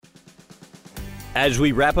As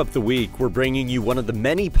we wrap up the week, we're bringing you one of the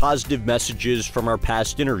many positive messages from our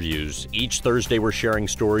past interviews. Each Thursday, we're sharing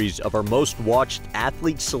stories of our most watched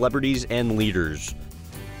athletes, celebrities, and leaders.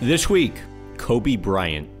 This week, Kobe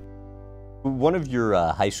Bryant. One of your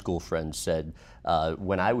high school friends said,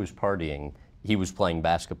 when I was partying, he was playing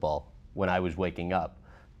basketball. When I was waking up,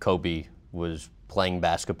 Kobe was playing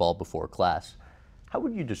basketball before class. How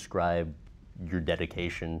would you describe your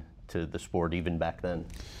dedication to the sport even back then?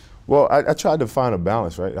 Well, I tried to find a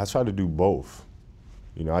balance, right? I tried to do both.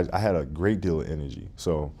 You know, I had a great deal of energy.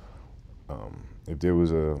 So if there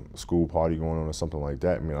was a school party going on or something like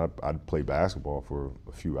that, I mean, I'd play basketball for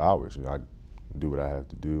a few hours. You know, I'd do what I have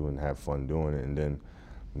to do and have fun doing it, and then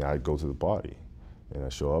I'd go to the party. And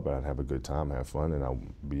I'd show up, and I'd have a good time, have fun, and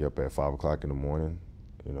I'd be up at 5 o'clock in the morning,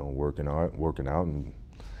 you know, working out, and,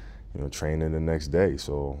 you know, training the next day.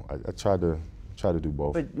 So I tried to do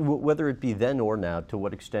both. But whether it be then or now, to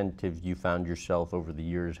what extent have you found yourself over the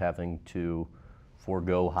years having to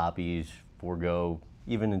forego hobbies, forego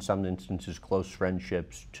even in some instances close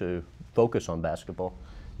friendships to focus on basketball?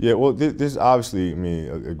 Yeah, well, there's obviously, I mean,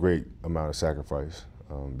 a great amount of sacrifice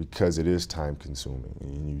because it is time consuming,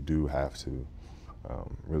 and you do have to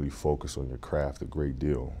really focus on your craft a great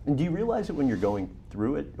deal. And do you realize it when you're going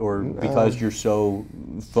through it, or because you're so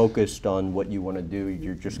focused on what you want to do,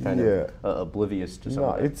 you're just kind of oblivious to some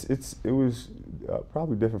of it? It was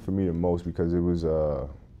probably different for me than most because it was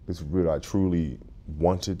it's what I truly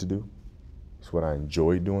wanted to do. It's what I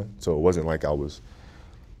enjoyed doing. So it wasn't like I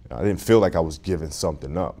didn't feel like I was giving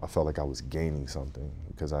something up. I felt like I was gaining something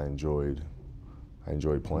because I enjoyed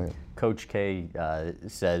playing. Coach K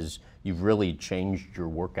says you've really changed your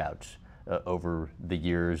workouts over the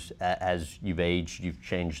years. As you've aged, you've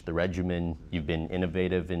changed the regimen, you've been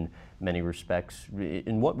innovative in many respects.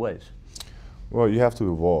 In what ways? Well, you have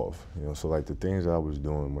to evolve. You know, so like the things I was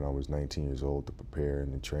doing when I was 19 years old to prepare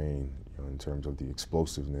and to train, you know, in terms of the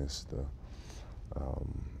explosiveness,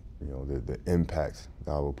 you know, the impact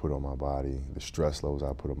that I would put on my body, the stress levels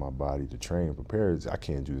I put on my body to train and prepare, I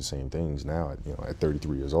can't do the same things now, you know, at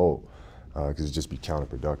 33 years old, because it'd just be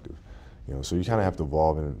counterproductive. You know, so you kind of have to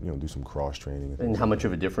evolve and, you know, do some cross training. And how much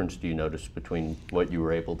of a difference do you notice between what you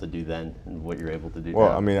were able to do then and what you're able to do now?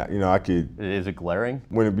 Well, I mean, you know, Is it glaring?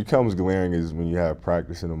 When it becomes glaring is when you have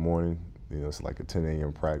practice in the morning. You know, it's like a 10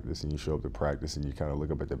 a.m. practice, and you show up to practice, and you kind of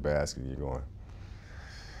look up at the basket, and you're going,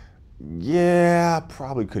 yeah, I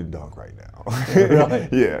probably couldn't dunk right now. Really?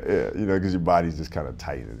 Yeah, you know, because your body's just kind of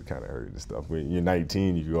tight and it kind of hurting and stuff. When you're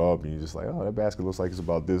 19, you go up and you're just like, oh, that basket looks like it's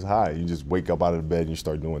about this high. You just wake up out of the bed and you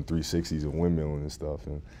start doing 360s and windmilling and stuff.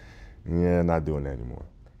 And yeah, not doing that anymore.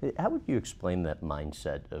 How would you explain that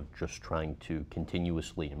mindset of just trying to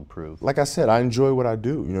continuously improve? Like I said, I enjoy what I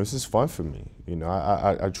do. You know, this is fun for me. You know,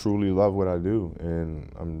 I truly love what I do,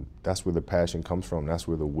 and that's where the passion comes from. That's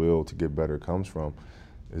where the will to get better comes from.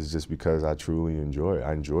 It's just because I truly enjoy it.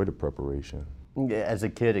 I enjoy the preparation. As a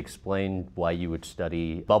kid, explain why you would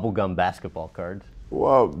study bubblegum basketball cards.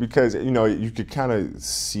 Well, because, you know, you could kind of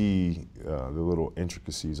see the little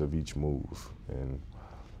intricacies of each move. And,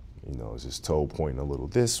 you know, is his toe pointing a little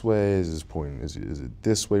this way? Is it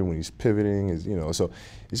this way when he's pivoting? You know, so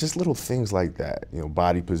it's just little things like that. You know,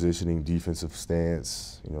 body positioning, defensive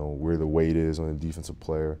stance, you know, where the weight is on the defensive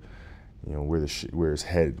player, you know, where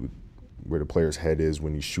the player's head is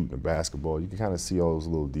when he's shooting a basketball. You can kind of see all those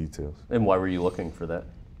little details. And why were you looking for that?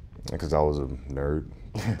 Because I was a nerd.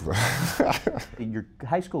 Your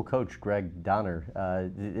high school coach, Greg Donner,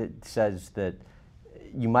 it says that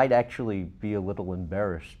you might actually be a little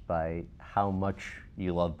embarrassed by how much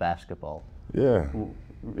you love basketball. Yeah.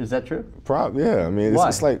 Is that true? Yeah. I mean, Why?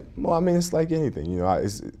 It's like, well, I mean, it's like anything. You know,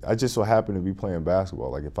 I just so happen to be playing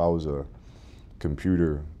basketball. Like if I was a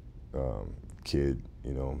computer kid,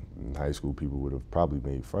 you know, in high school, people would have probably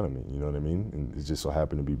made fun of me, you know what I mean? And it just so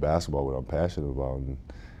happened to be basketball, what I'm passionate about, and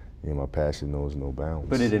you know, my passion knows no bounds.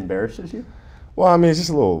 But it embarrasses you? Well, I mean, it's just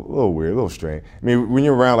a little weird, a little strange. I mean, when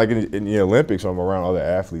you're around, like in the Olympics, I'm around other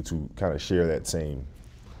athletes who kind of share that same,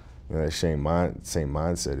 you know, that same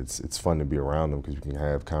mindset. It's fun to be around them because you can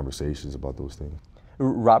have conversations about those things.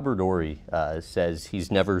 Robert Horry says he's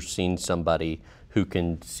never seen somebody who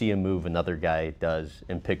can see a move another guy does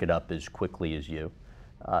and pick it up as quickly as you.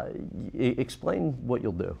 Explain what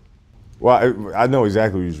you'll do. Well, I know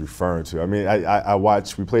exactly what he's referring to. I mean,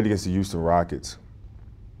 we played against the Houston Rockets,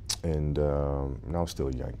 and I was still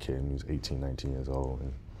a young kid. He was 18, 19 years old.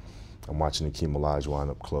 And I'm watching Hakeem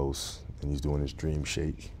Olajuwon up close, and he's doing his dream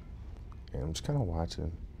shake. And I'm just kind of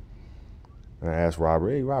watching. And I asked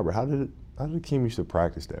Robert, hey, Robert, how did Hakeem used to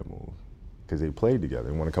practice that move? Because they played together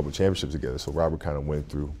and won a couple championships together. So Robert kind of went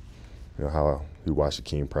through you know, how he watched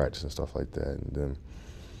Akeem practice and stuff like that. And then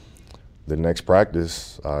the next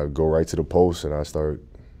practice, I go right to the post and I start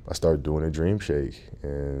doing a dream shake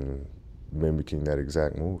and mimicking that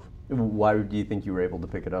exact move. Why do you think you were able to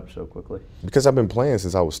pick it up so quickly? Because I've been playing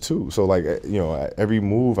since I was 2. So like, you know, every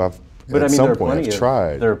move I've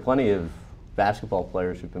tried. There are plenty of basketball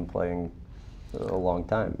players who've been playing a long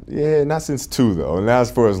time. Yeah, not since 2 though, and that's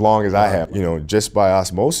for as long as I have. You know, just by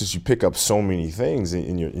osmosis, you pick up so many things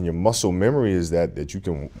in your muscle memory is that you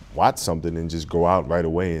can watch something and just go out right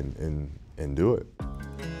away and do it.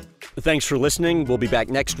 Thanks for listening. We'll be back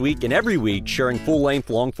next week and every week sharing full-length,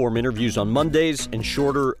 long-form interviews on Mondays and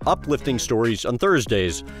shorter, uplifting stories on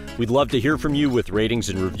Thursdays. We'd love to hear from you with ratings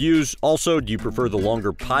and reviews. Also, do you prefer the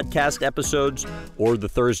longer podcast episodes or the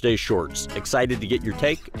Thursday shorts? Excited to get your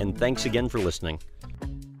take, and thanks again for listening.